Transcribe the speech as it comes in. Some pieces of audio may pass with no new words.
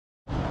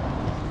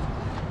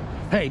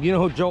Hey, do you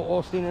know who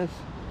Joel Olsteen is?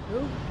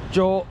 Who?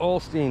 Joel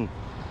Olsteen.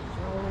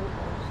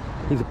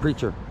 He's a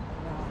preacher.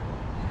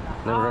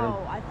 Never heard him?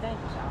 Oh, I think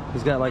so.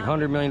 He's got like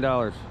 $100 million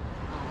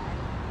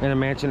in a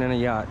mansion and a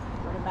yacht.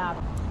 What about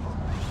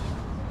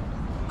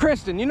him?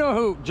 Kristen, you know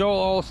who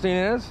Joel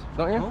Olsteen is,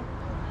 don't you? Who?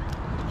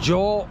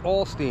 Joel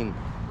Olsteen.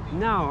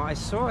 No, I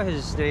saw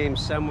his name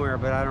somewhere,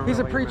 but I don't. He's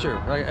a really preacher,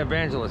 remember. like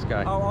evangelist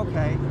guy. Oh,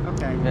 okay,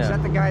 okay. Yeah. Is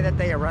that the guy that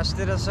they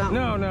arrested or something?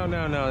 No,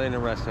 they didn't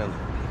arrest him.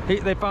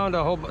 They found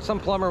some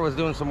plumber was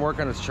doing some work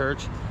on his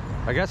church.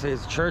 I guess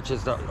his church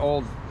is the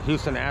old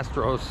Houston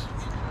Astros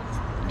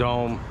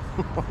dome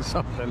or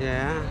something.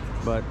 Yeah.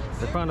 But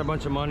they found a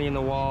bunch of money in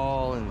the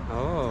wall, and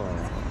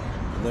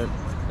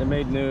they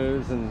made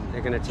news, and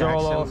They're gonna tax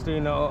Joel him?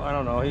 Olsteen, I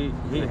don't know,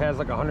 he has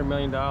like $100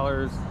 million,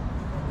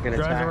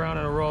 drives around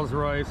in a Rolls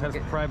Royce, has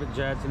private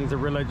jets, and he's a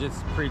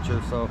religious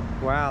preacher. So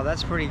Wow,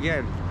 that's pretty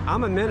good.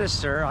 I'm a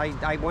minister.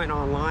 I went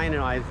online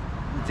and I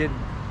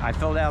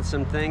filled out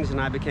some things and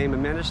I became a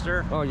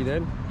minister. oh, you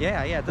did?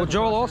 Yeah, yeah. it Well, doesn't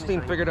Joel cost Olsteen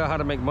anything. figured out how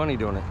to make money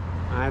doing it.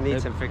 I need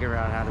to figure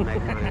out how to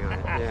make money on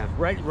it. Yeah.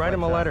 Write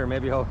him a letter.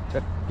 Maybe he'll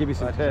give you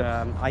some But tips.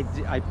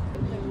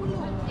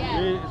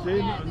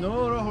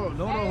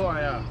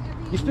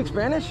 You speak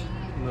Spanish?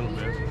 A little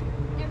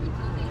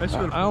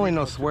bit. I only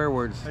know swear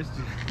words.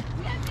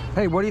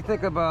 Hey, what do you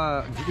think of,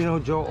 you know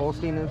who Joel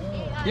Olsteen is?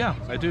 Yeah,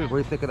 I do. What do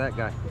you think of that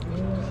guy?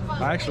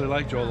 I actually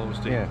like Joel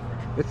Olsteen. Yeah.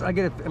 I'm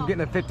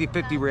getting a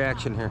 50-50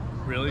 reaction here.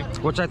 Really?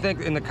 Which I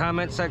think in the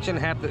comment section,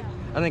 half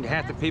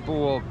the people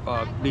will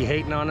be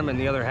hating on him, and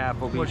the other half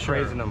will be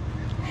praising him.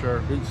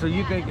 Sure. So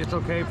you think it's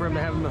okay for him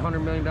to have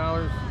 $100 million?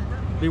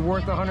 Be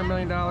worth $100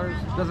 million?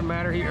 Doesn't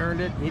matter. He earned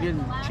it. He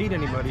didn't cheat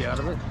anybody out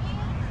of it.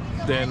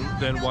 Then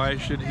why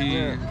should he?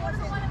 Yeah.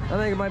 I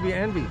think it might be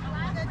envy.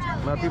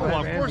 A lot of people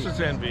Well, have of course it's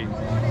envy.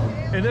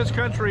 In this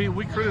country,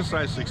 we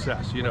criticize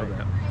success. You know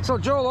that. So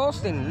Joel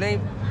Olsteen,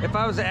 if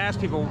I was to ask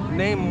people,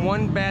 name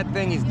one bad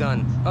thing he's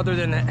done other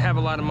than have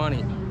a lot of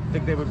money,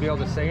 think they would be able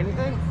to say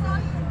anything?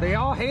 They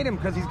all hate him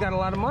because he's got a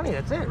lot of money.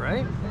 That's it,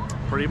 right?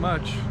 Pretty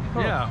much.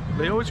 Yeah.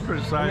 They always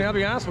criticize. I mean, I'll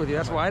be honest with you.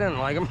 That's why I didn't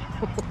like him.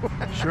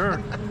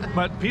 Sure.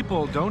 But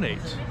people donate.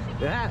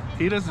 Yeah.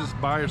 He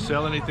doesn't buy or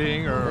sell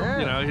anything, or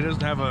Yeah. he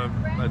doesn't have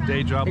a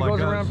day job He like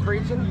goes us. around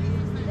preaching.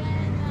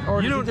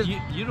 Or You does don't. he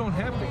just, You don't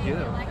have to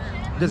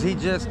give. does he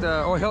just?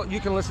 You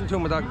can listen to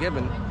him without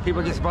giving.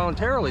 People just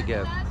voluntarily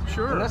give.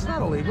 Sure. And that's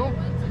not illegal.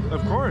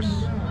 Of course.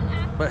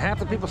 But half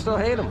the people still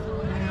hate him.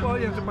 Well,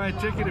 you have to buy a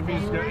ticket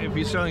if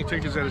he's selling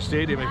tickets at a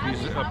stadium, if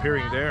he's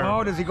appearing there.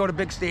 Oh, does he go to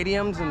big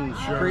stadiums and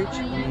preach?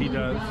 He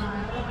does.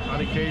 On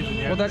occasion,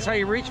 yeah. Well, that's how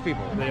you reach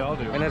people. They all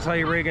do. And that's how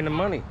you rig in the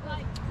money.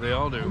 They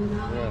all do.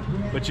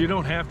 Yeah. But you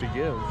don't have to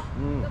give.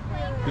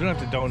 You don't have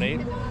to donate.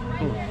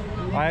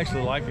 I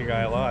actually like the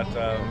guy a lot.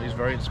 He's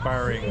very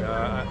inspiring.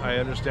 I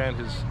understand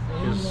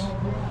his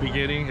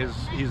beginning.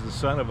 He's the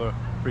son of a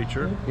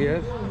preacher. He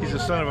is? He's the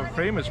son of a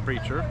famous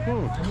preacher,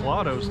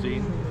 Claude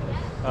Olsteen.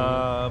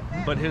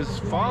 But his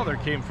father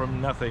came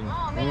from nothing.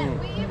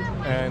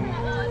 And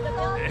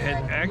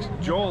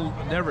Joel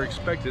never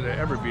expected to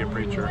ever be a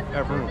preacher,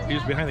 ever. He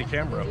was behind the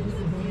camera.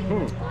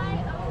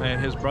 And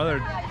his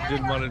brother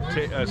didn't want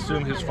to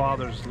assume his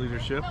father's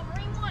leadership.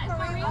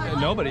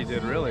 And nobody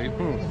did, really.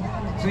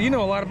 So you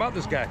know a lot about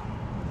this guy.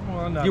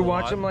 Well, not You a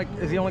watch lot. him, like,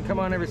 does he only come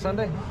on every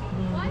Sunday?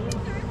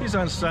 He's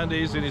on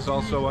Sundays, and he's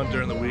also on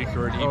during the week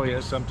or at evenings he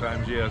is?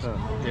 sometimes, yes.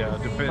 Yeah,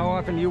 depends. How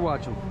often do you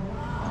watch him?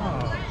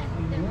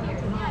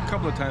 A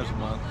couple of times a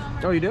month.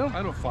 Oh, you do?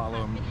 I don't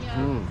follow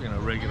him,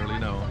 regularly,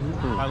 no.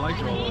 I like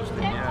Joel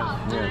Olsteen,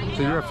 yes. Yeah.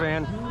 So you're a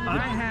fan? I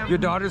have. Your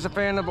daughter's a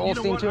fan of You know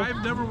Olsteen what? too?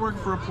 I've never worked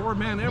for a poor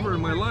man ever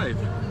in my life.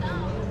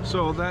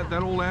 So that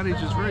old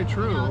adage is very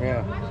true.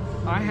 Yeah.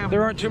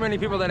 There aren't too many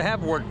people that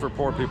have worked for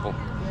poor people.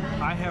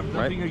 I have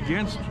nothing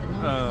against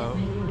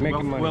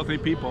Making money. wealthy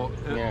people.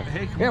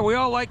 Hey, come on. We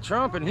all like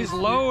Trump, and he's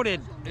loaded.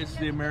 It's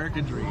the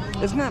American dream.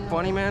 Isn't that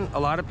funny, man? A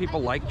lot of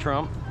people like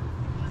Trump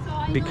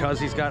because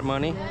he's got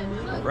money,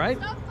 right?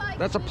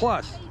 That's a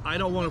plus. I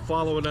don't want to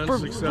follow an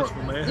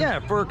unsuccessful man. Yeah,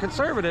 for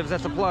conservatives,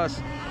 that's a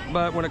plus.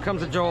 But when it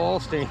comes to Joel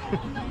Olsteen,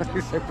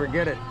 they say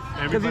forget it,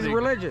 because he's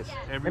religious.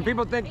 And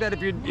people think that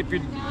if you're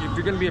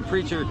going to be a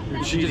preacher,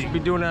 you should just be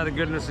doing it out of the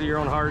goodness of your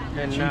own heart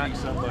and not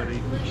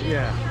somebody.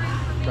 Yeah,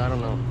 I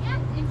don't know.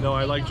 No,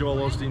 I like Joel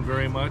Olsteen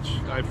very much.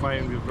 I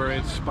find him very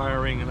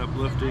inspiring and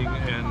uplifting,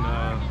 and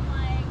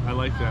I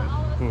like that.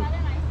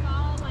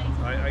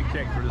 I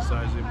can't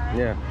criticize him.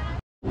 Yeah.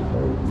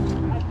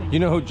 You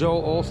know who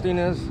Joel Olsteen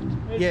is?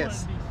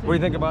 Yes. What do you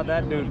think about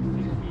that dude?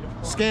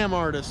 Scam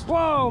artist.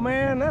 Whoa,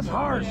 man, that's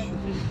harsh.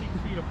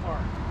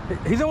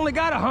 He's only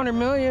got $100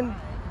 million.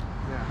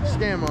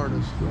 Scam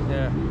artist.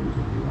 Yeah.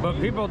 But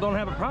people don't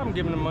have a problem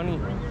giving him money.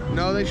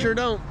 No, they sure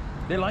don't.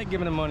 They like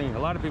giving him money. A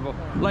lot of people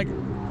like.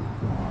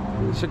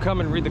 You should come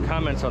and read the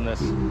comments on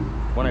this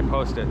when I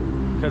post it,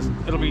 because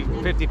it'll be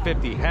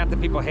 50-50. Half the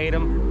people hate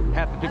him,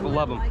 half the people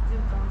love him.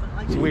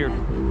 It's weird.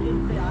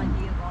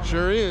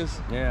 Sure is.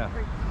 Yeah.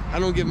 I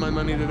don't give my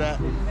money to that.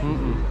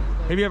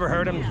 Have you ever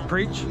heard him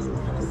preach?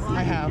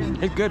 I have.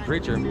 He's a good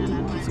preacher.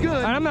 It's good.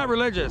 And I'm not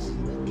religious,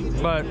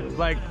 but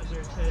like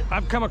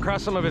I've come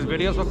across some of his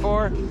videos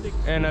before,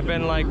 and I've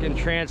been like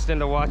entranced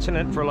into watching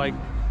it for like,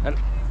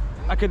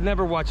 I could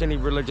never watch any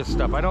religious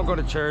stuff. I don't go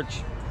to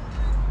church,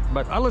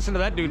 but I listened to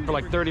that dude for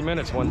like 30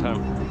 minutes one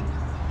time.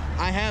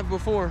 I have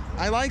before.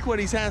 I like what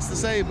he has to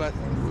say, but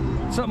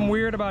something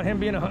weird about him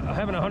being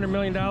having $100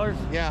 million.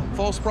 Yeah,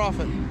 false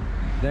prophet.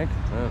 Think?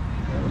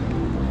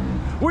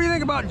 What do you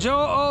think about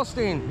Joel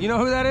Olsteen? You know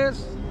who that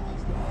is?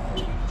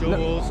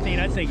 Joel Olsteen,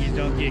 I think he's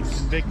gonna get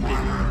convicted.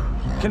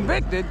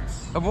 Convicted?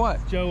 Of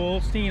what?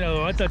 Joel Olsteen,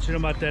 oh, I thought you were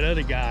about that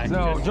other guy.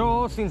 No,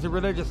 Joel Olsteen's a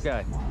religious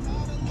guy.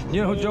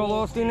 You know who Joel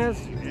Olsteen is?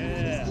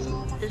 Yeah.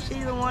 Is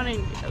he the one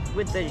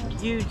with the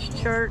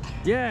huge church?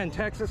 Yeah, in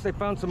Texas, they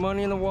found some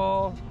money in the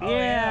wall.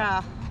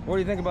 Yeah. What do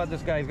you think about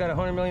this guy? He's got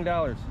 $100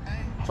 million.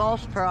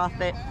 False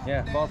prophet.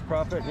 Yeah, false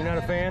prophet. You're not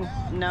a fan?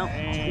 No,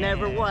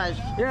 never was.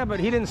 Yeah, but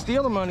he didn't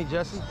steal the money,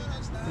 Jesse.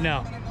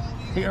 No.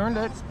 He earned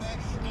it.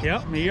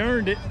 Yep, he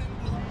earned it.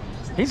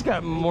 He's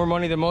got more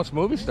money than most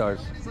movie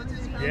stars.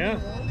 Yeah.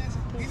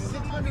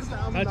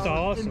 That's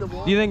awesome.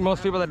 Do you think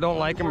most people that don't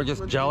like him are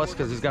just jealous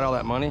because he's got all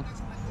that money?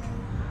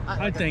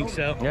 I think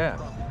so. Yeah.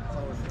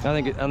 I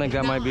think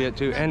that might be it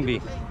too.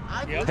 Envy.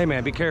 Yep. Hey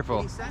man, be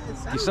careful.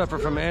 You suffer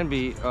from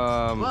envy.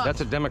 That's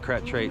a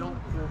Democrat trait.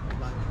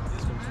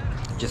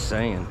 Just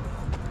saying.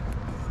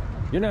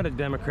 You're not a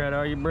Democrat,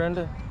 are you,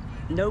 Brenda?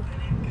 Nope.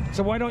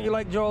 So why don't you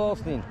like Joel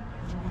Olsteen?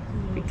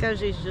 Because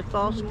he's a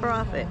false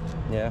prophet.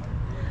 Yeah.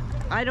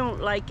 I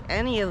don't like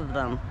any of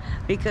them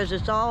because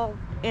it's all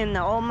in the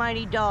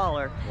almighty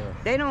dollar. Yeah.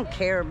 They don't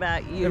care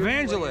about you.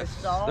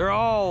 Evangelists. They're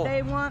all...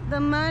 They want the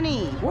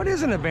money. What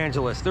is an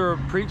evangelist? They're a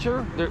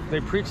preacher. They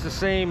preach the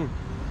same...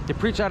 They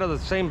preach out of the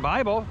same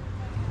Bible.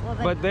 Well,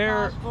 but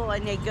they're... gospel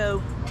and they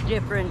go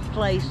different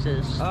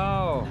places.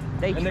 Oh.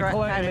 They and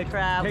travel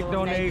take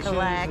donations. And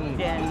collect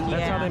and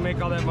that's how they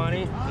make all that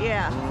money?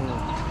 Yeah.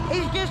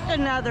 He's just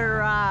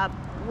another...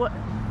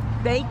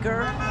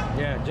 Baker.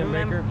 Yeah, Jim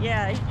Baker.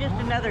 Yeah, he's just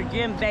another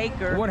Jim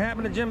Baker. What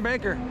happened to Jim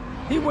Baker?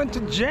 He went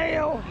to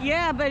jail.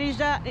 Yeah, but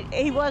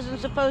he wasn't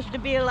supposed to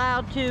be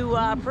allowed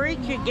to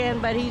preach again,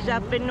 but he's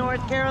up in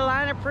North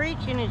Carolina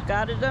preaching. He's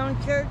got his own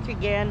church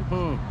again.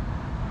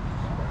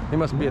 He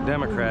must be a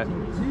Democrat.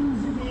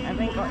 I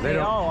think they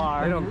all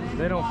are.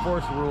 They don't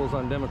force rules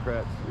on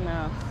Democrats.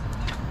 No.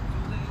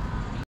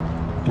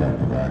 Get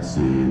the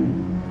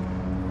vaccine.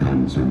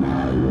 Come to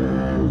my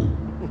world.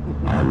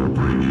 I will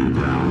bring you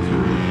down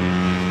to it.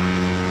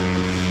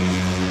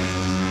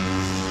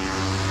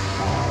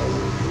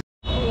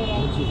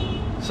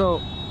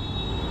 So,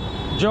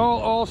 Joel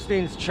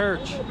Olsteen's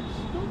church,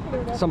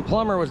 some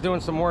plumber was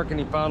doing some work and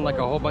he found like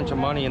a whole bunch of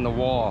money in the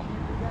wall.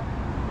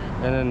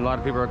 And then a lot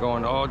of people are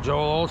going, oh,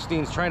 Joel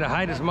Olsteen's trying to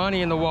hide his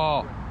money in the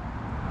wall.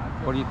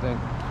 What do you think?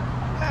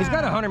 He's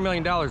got $100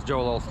 million,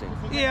 Joel Olsteen.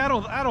 Yeah,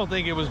 I don't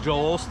think it was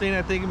Joel Olsteen.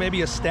 I think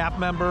maybe a staff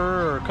member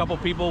or a couple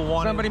people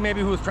wanted... Somebody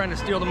maybe who was trying to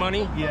steal the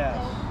money? Yes.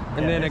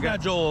 And then it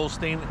got Joel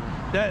Olsteen.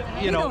 That,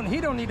 he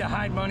don't need to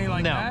hide money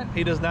like that. No,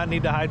 he does not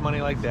need to hide money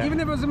like that.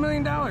 Even if it was $1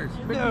 million.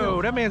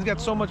 No, that man's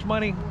got so much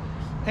money.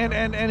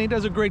 And he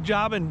does a great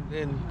job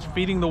in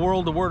feeding the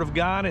world the word of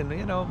God, and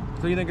you know.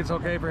 So you think it's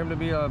okay for him to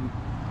be a...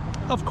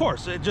 Of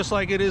course, just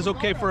like it is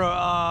okay for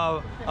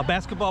a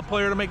basketball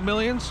player to make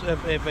millions.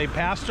 If a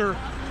pastor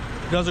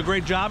does a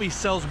great job, he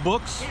sells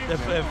books.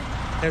 If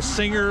a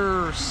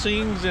singer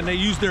sings and they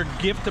use their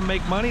gift to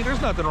make money,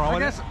 there's nothing wrong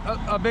with it. I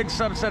guess a big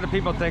subset of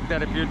people think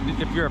that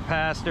if you're a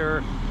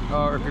pastor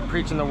or if you're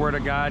preaching the word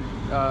of God,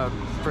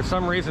 for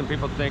some reason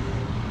people think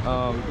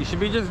you should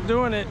be just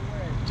doing it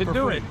to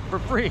do it for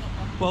free.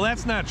 Well,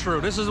 that's not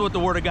true. This is what the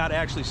word of God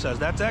actually says.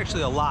 That's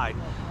actually a lie.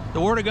 The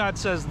word of God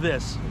says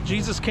this: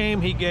 Jesus came,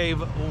 he gave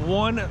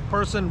one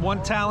person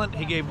 1 talent,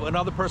 he gave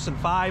another person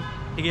 5,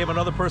 he gave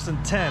another person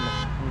 10.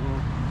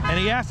 And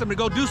he asked them to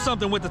go do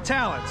something with the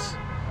talents.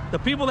 The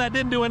people that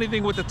didn't do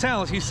anything with the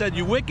talents, he said,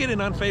 you wicked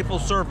and unfaithful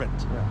servant.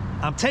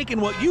 I'm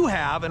taking what you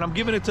have and I'm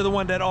giving it to the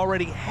one that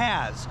already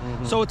has.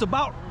 So it's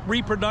about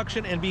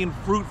reproduction and being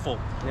fruitful.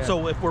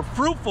 So if we're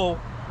fruitful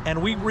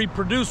and we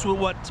reproduce with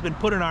what's been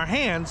put in our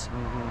hands,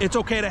 it's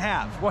okay to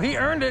have. Well, he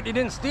earned it, he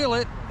didn't steal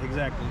it.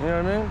 Exactly. You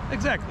know what I mean?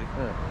 Exactly.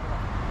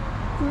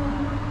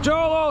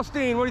 Joel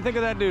Olsteen, what do you think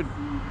of that dude?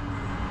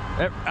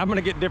 I'm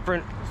gonna get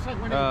different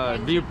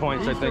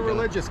viewpoints, I think. He's a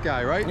religious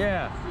guy, right?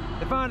 Yeah.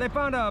 They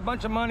found a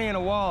bunch of money in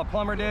a wall, a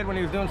plumber did, when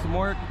he was doing some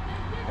work.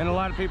 And a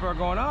lot of people are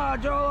going, oh,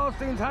 Joel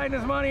Olsteen's hiding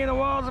his money in the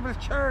walls of his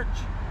church.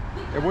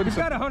 He's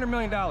got $100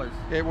 million.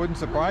 It wouldn't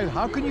surprise.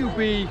 How can you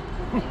be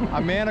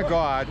a man of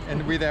God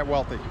and be that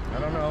wealthy? I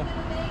don't know.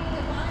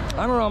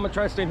 I'm gonna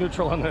try to stay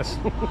neutral on this.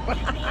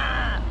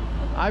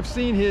 I've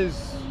seen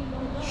his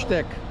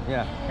shtick.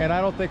 Yeah. And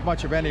I don't think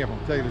much of any of them,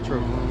 to tell you the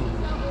truth.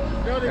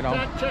 They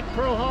fact-checked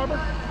Pearl Harbor?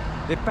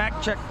 They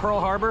fact-checked Pearl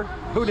Harbor?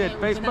 Who did?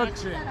 Facebook?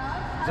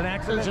 It's an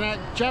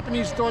accident?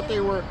 Japanese thought they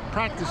were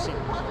practicing.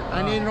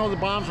 I didn't know the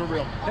bombs were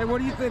real. Hey, what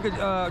do you think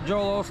of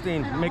Joel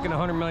Olsteen making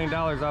 $100 million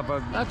off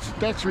of...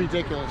 That's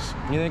ridiculous.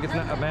 You think it's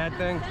not a bad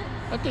thing?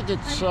 I think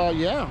it's,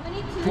 yeah.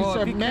 If he's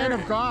a man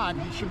of God,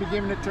 he should be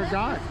giving it to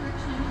God.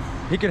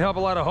 He could help a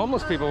lot of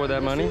homeless people with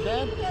that money.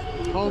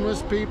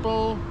 Homeless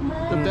people,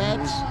 the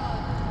vets.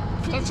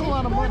 That's a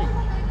lot of money.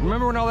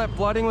 Remember when all that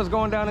flooding was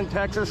going down in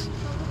Texas?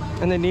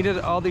 And they needed,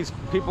 all these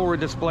people were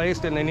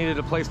displaced and they needed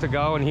a place to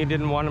go, and he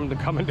didn't want them to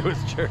come into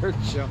his church.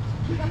 Yeah.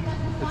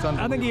 It's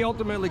I think he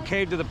ultimately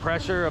caved to the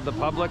pressure of the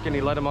public, and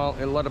he let a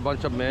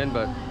bunch of them in,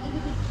 but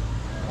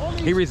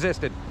he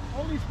resisted.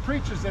 All these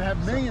preachers that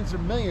have millions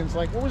and millions,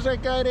 like what was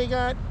that guy they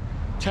got?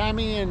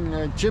 Tammy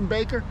and Jim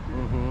Baker?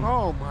 Mm-hmm.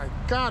 Oh my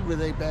God, were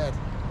they bad.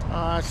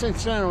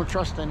 Since then I don't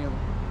trust any of them.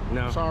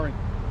 No. Sorry.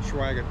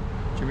 Schwaggett.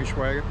 Jimmy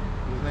Schwaggett.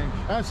 His name.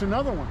 That's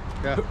another one.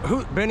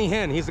 Yeah. Benny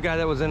Hinn, he's the guy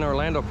that was in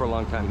Orlando for a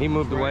long time. He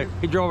moved away.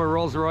 He drove a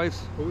Rolls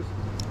Royce. Who's?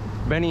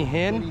 Benny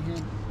Hinn. Benny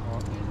Hinn.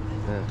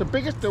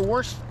 Yeah. The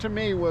worst to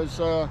me was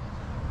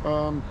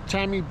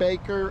Tammy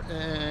Baker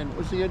and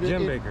what's the other?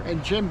 Jim Baker.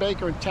 And Jim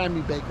Baker and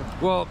Tammy Baker.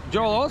 Well,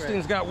 Joel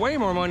Osteen's got way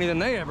more money than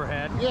they ever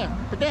had. Yeah,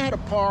 but they had a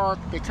park.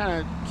 They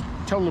kind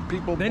of told the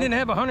people. They didn't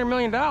have $100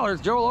 million.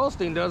 Joel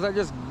Osteen does. I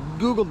just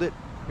Googled it.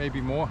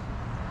 Maybe more.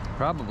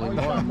 Probably Oh,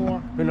 more. yeah, more.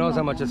 Who knows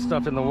how much is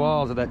stuffed in the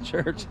walls of that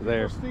church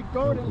there. Steve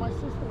Godin, my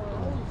sister,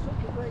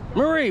 such a great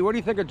guy. Marie, what do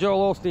you think of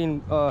Joel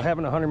Osteen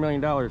having $100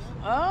 million?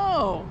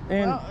 Oh,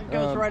 And, well, it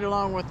goes right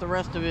along with the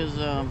rest of his,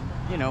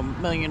 you know, $1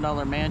 million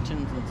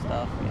mansions and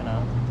stuff, you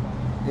know.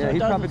 So Yeah, it he's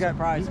doesn't probably got.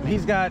 surprise me.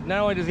 He's got. Not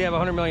only does he have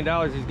 $100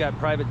 million, he's got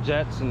private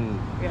jets and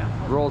Yeah.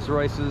 Rolls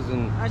Royces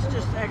and. That's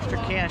just extra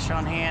cash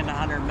on hand,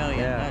 $100 million.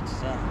 Yeah. That's,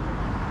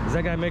 Is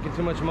that guy making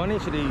too much money?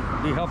 Should he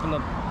be helping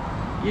the?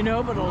 you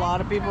know, but a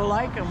lot of people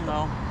like him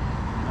though.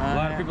 A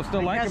lot of people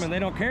still like him, and they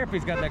don't care if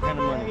he's got that kind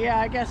of money. Yeah,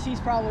 I guess he's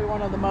probably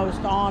one of the most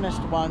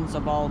honest ones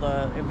of all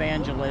the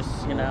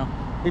evangelists, you know.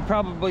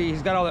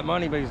 He's got all that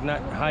money, but he's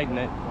not hiding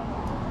it.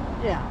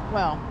 Yeah,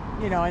 well,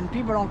 you know, and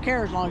people don't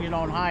care as long as you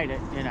don't hide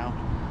it, you know.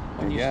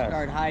 When you Yes.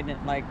 start hiding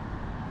it like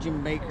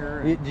Jim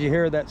Baker. Did you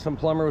hear that some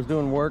plumber was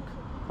doing work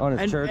on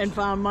his church? And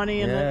found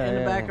money in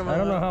the back of a... I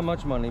don't know how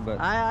much money, but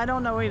I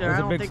don't know either. It was I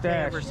a don't big think stash.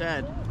 they ever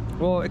said.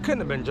 Well, it couldn't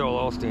have been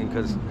Joel Osteen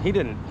because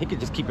he could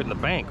just keep it in the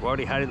bank. Why would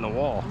he hide it in the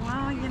wall?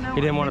 Well, you know,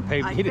 He didn't want to pay.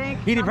 He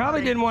probably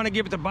somebody- didn't want to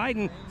give it to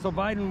Biden, so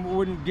Biden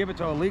wouldn't give it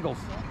to illegals.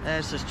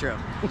 This is true.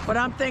 But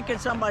I'm thinking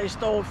somebody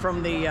stole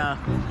from the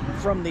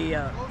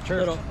Church.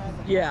 little,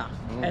 yeah,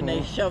 and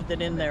they shoved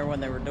it in there when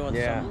they were doing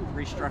Yeah. some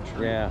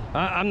restructuring. Yeah,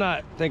 I'm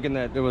not thinking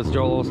that it was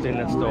Joel Osteen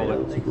that stole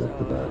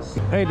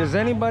it. Hey, does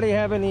anybody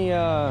have any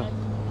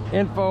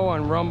info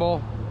on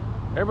Rumble?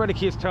 Everybody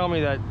keeps telling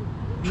me that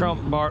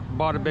Trump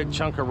bought a big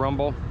chunk of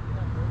Rumble.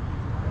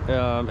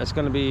 It's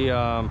going to be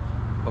a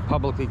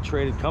publicly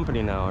traded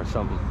company now or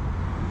something.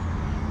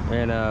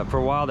 And for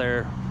a while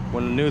there,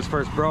 when the news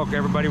first broke,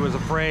 everybody was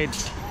afraid.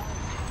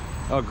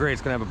 Oh great,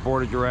 it's going to have a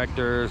board of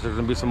directors. There's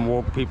going to be some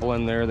woke people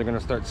in there. They're going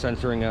to start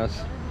censoring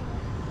us.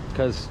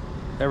 Because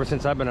ever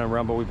since I've been on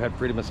Rumble, we've had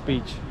freedom of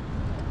speech.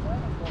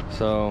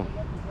 So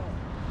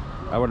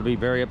I would be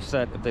very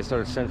upset if they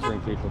started censoring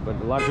people. But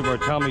a lot of people are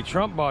telling me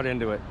Trump bought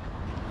into it.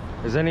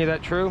 Is any of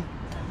that true?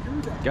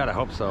 Gotta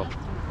hope so.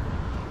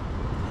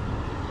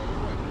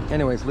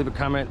 Anyways, leave a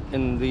comment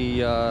in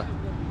the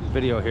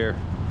video here,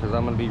 because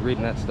I'm gonna be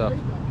reading that stuff.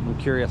 I'm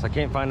curious. I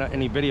can't find out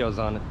any videos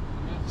on it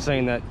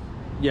saying that,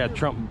 yeah,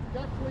 Trump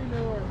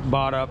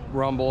bought up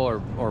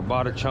Rumble or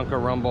bought a chunk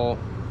of Rumble.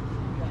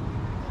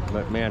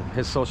 But man,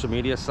 his social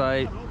media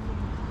site,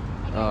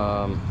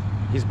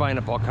 he's buying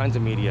up all kinds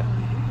of media,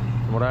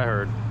 from what I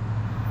heard.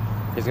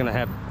 He's gonna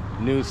have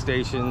news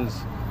stations.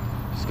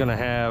 He's gonna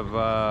have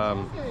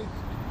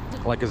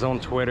like his own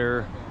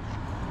Twitter,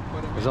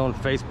 his own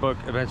Facebook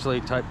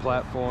eventually type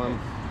platform.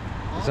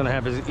 He's gonna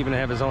have even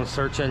have his own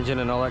search engine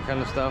and all that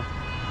kind of stuff.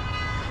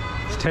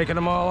 He's taking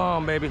them all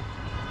on, baby.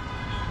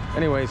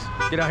 Anyways,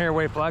 get out here and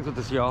wave flags with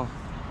us, y'all.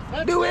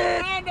 Do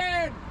it!